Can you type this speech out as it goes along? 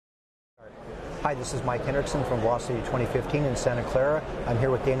Hi, this is Mike Hendrickson from Velocity 2015 in Santa Clara. I'm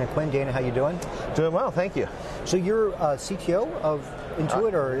here with Dana Quinn. Dana, how you doing? Doing well, thank you. So you're CTO of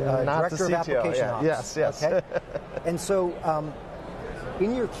Intuit or Director of Application Ops? Yes. Okay. And so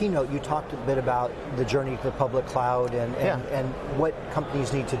in your keynote, you talked a bit about the journey to the public cloud and what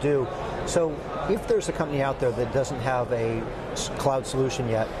companies need to do. So if there's a company out there that doesn't have a cloud solution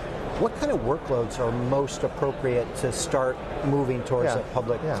yet, what kind of workloads are most appropriate to start moving towards a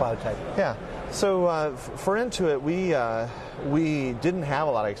public cloud type? Yeah. So for Intuit, we didn't have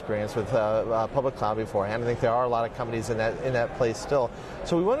a lot of experience with public cloud beforehand. I think there are a lot of companies in that place still.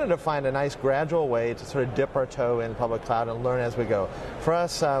 So we wanted to find a nice gradual way to sort of dip our toe in public cloud and learn as we go. For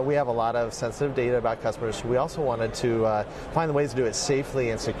us, we have a lot of sensitive data about customers. So we also wanted to find the ways to do it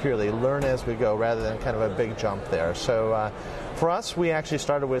safely and securely, learn as we go rather than kind of a big jump there. So for us, we actually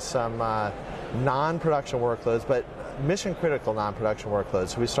started with some non-production workloads, but mission-critical non-production workloads.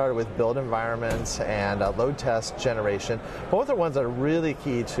 So we started with build environments and load test generation. Both are ones that are really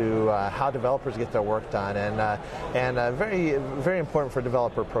key to how developers get their work done and very, very important for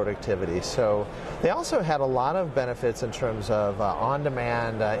developer productivity. So they also had a lot of benefits in terms of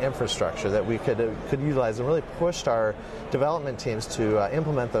on-demand infrastructure that we could utilize and really pushed our development teams to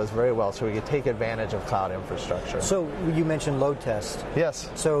implement those very well so we could take advantage of cloud infrastructure. So you mentioned load test.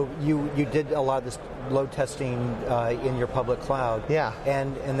 Yes. So you did a lot of this load testing in your public cloud. Yeah.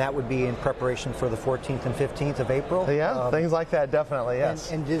 And that would be in preparation for the 14th and 15th of April? Yeah, things like that, definitely,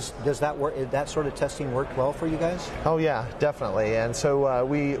 yes. And does that work? That sort of testing work well for you guys? Oh yeah, definitely. And so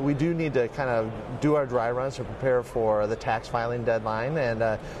we do need to kind of do our dry runs to prepare for the tax filing deadline.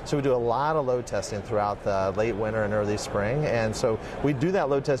 And so we do a lot of load testing throughout the late winter and early spring. And so we do that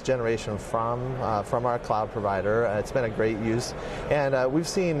load test generation from our cloud provider. It's been a great use. And we've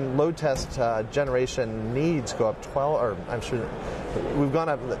seen load test generation needs go up 12, or I'm sure we've gone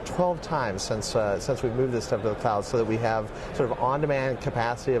up 12 times since we've moved this stuff to the cloud, so that we have sort of on-demand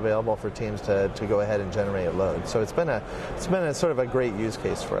capacity available for teams to go ahead and generate load. So it's been a sort of a great use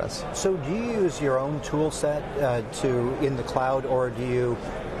case for us. So do you use your own tool set in the cloud, or do you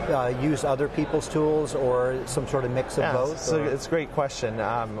use other people's tools, or some sort of mix of both? So it's a great question.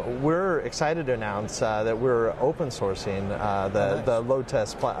 We're excited to announce that we're open sourcing the load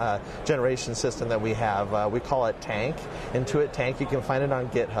test generation system that we have. We call it Tank, Intuit Tank. You can find it on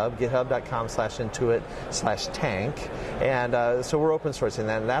GitHub, github.com/intuit/tank. And so we're open sourcing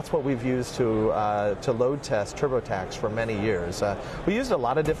that, and that's what we've used to load test TurboTax for many years. We used a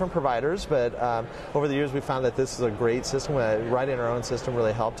lot of different providers, but over the years we found that this is a great system. Writing our own system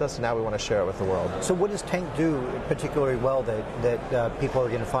really helped us, and now we want to share it with the world. So what does Tank do particularly well that people are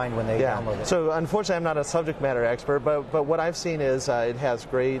going to find when they download it? So unfortunately I'm not a subject matter expert, but what I've seen is it has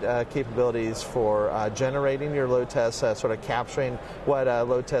great capabilities for generating your load tests, sort of capturing what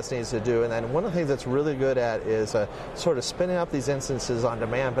load test needs to do. And then one of the things that's really good at is sort of spinning up these instances on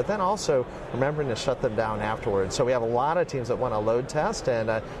demand, but then also remembering to shut them down afterwards. So we have a lot of teams that want to load test,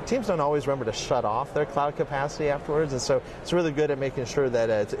 and teams don't always remember to shut off their cloud capacity afterwards, and so it's really good at making sure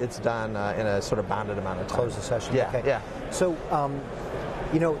that it's done in a sort of bounded amount of time. Close the session. Yeah, okay. yeah. So,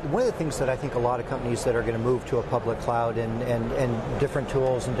 one of the things that I think a lot of companies that are going to move to a public cloud and different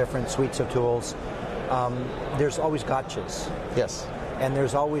tools and different suites of tools, there's always gotchas. Yes. And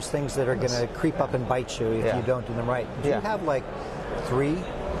there's always things that are going to creep up and bite you if you don't do them right. Do you have like 3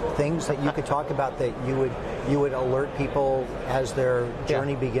 things that you could talk about that you would alert people as their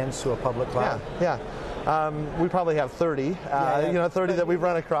journey begins to a public cloud? Yeah. We probably have 30, 30 that we've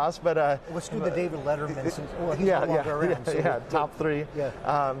run across. But let's do the David Letterman. Since, he's no longer around. Top 3.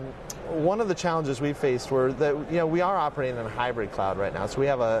 Yeah. One of the challenges we faced were that we are operating in a hybrid cloud right now, so we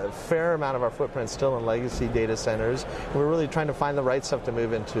have a fair amount of our footprint still in legacy data centers. We're really trying to find the right stuff to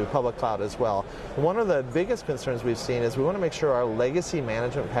move into public cloud as well. One of the biggest concerns we've seen is we want to make sure our legacy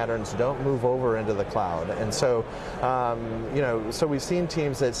management patterns don't move over into the cloud, and so so we've seen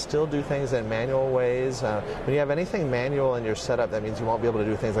teams that still do things in manual ways. When you have anything manual in your setup, that means you won't be able to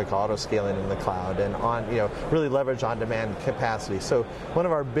do things like auto scaling in the cloud and really leverage on-demand capacity. So one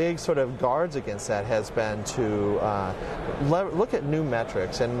of our big sort of guards against that has been to look at new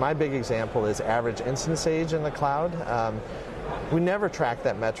metrics, and my big example is average instance age in the cloud. We never tracked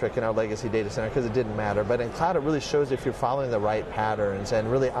that metric in our legacy data center because it didn't matter, but in cloud it really shows if you're following the right patterns and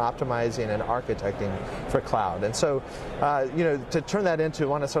really optimizing and architecting for cloud. And so to turn that into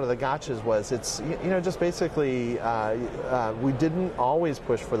one of sort of the gotchas was it's just basically we didn't always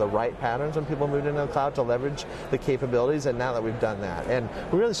push for the right patterns when people moved into the cloud to leverage the capabilities, and now that we've done that, and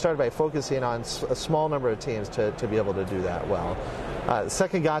we really started by focusing on a small number of teams to be able to do that well.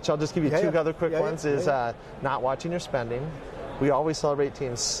 Second gotcha, I'll just give you 2 other quick ones, is not watching your spending. We always celebrate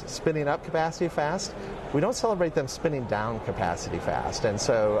teams spinning up capacity fast. We don't celebrate them spinning down capacity fast. And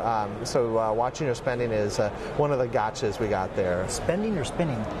so, watching your spending is one of the gotchas we got there. Spending or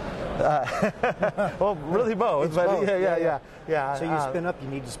spinning? Well, really both. It's but both. Yeah. So you spin up, you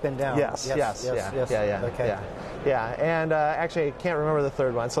need to spin down. Yes. Okay. Yeah. And actually, I can't remember the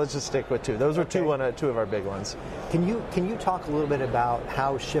third one, so let's just stick with two. Those were two of our big ones. Can you talk a little bit about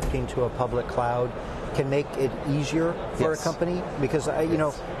how shifting to a public cloud can make it easier for a company? Because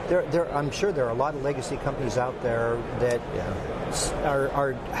I'm sure there are a lot of legacy companies out there that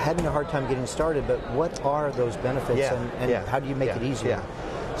are having a hard time getting started. But what are those benefits, and how do you make it easier? Yeah.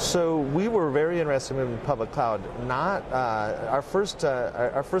 So we were very interested in public cloud. Not our first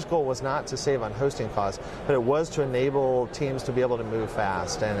goal was not to save on hosting costs, but it was to enable teams to be able to move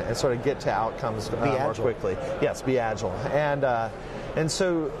fast and sort of get to outcomes more quickly. Yes, be agile. And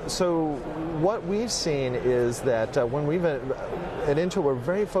so what we've seen is that when we've at Intuit, we're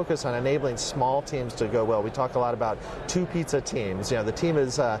very focused on enabling small teams to go well. We talk a lot about 2 pizza teams. The team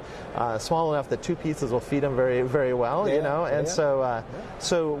is small enough that 2 pizzas will feed them very, very well.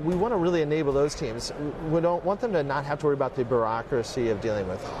 So we want to really enable those teams. We don't want them to not have to worry about the bureaucracy of dealing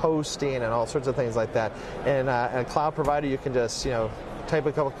with hosting and all sorts of things like that. And a cloud provider, you can just type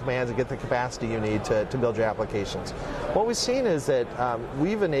a couple commands and get the capacity you need to build your applications. What we've seen is that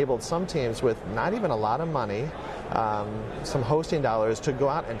we've enabled some teams with not even a lot of money, some hosting dollars, to go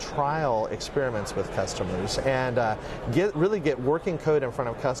out and trial experiments with customers and really get working code in front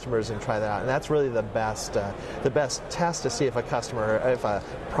of customers and try that out. And that's really the best test to see if a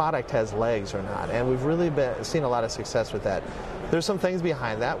product has legs or not. And we've really seen a lot of success with that. There's some things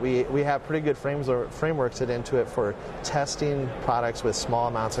behind that. We have pretty good frameworks at Intuit for testing products with small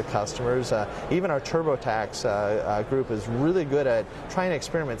amounts of customers. Even our TurboTax group is really good at trying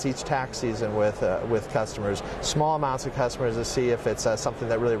experiments each tax season with customers, small amounts of customers, to see if it's something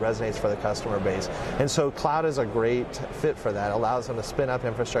that really resonates for the customer base. And so cloud is a great fit for that. It allows them to spin up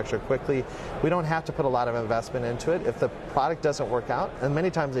infrastructure quickly. We don't have to put a lot of investment into it. If the product doesn't work out, and many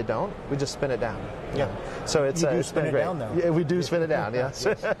times they don't, we just spin it down. Yeah. So it's spin it great. Down, though. Yeah, we do spin it down. Yes.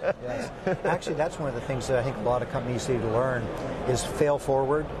 Yes. Actually, that's one of the things that I think a lot of companies need to learn is fail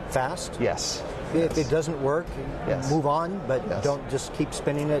forward fast. Yes. If it doesn't work, move on, but don't just keep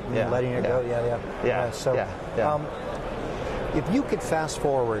spinning it and letting it go. If you could fast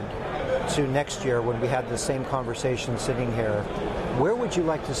forward to next year when we had the same conversation sitting here, where would you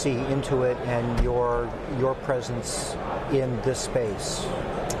like to see Intuit and your presence in this space?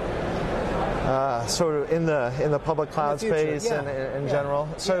 Sort of in the public cloud space and in general.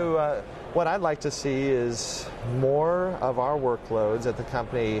 So what I'd like to see is more of our workloads at the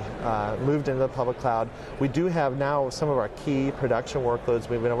company moved into the public cloud. We do have now some of our key production workloads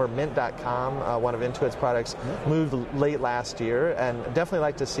moving over. Mint.com, one of Intuit's products, moved late last year, and definitely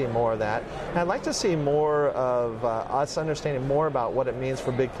like to see more of that. And I'd like to see more of us understanding more about what it means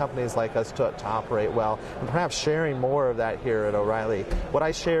for big companies like us to operate well, and perhaps sharing more of that here at O'Reilly. What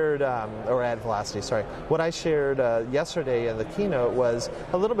I shared, or at Velocity, sorry, what I shared yesterday in the keynote was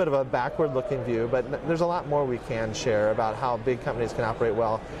a little bit of a backward-looking view, but there's a lot more we can share about how big companies can operate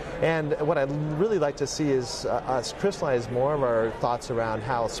well. And what I'd really like to see is us crystallize more of our thoughts around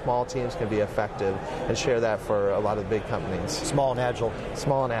how small teams can be effective and share that for a lot of the big companies. Small and agile.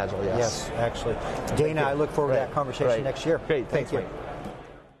 Small and agile, yes. Yes, actually. Dana, I look forward to that conversation next year. Great, thanks, Thank you. Mike.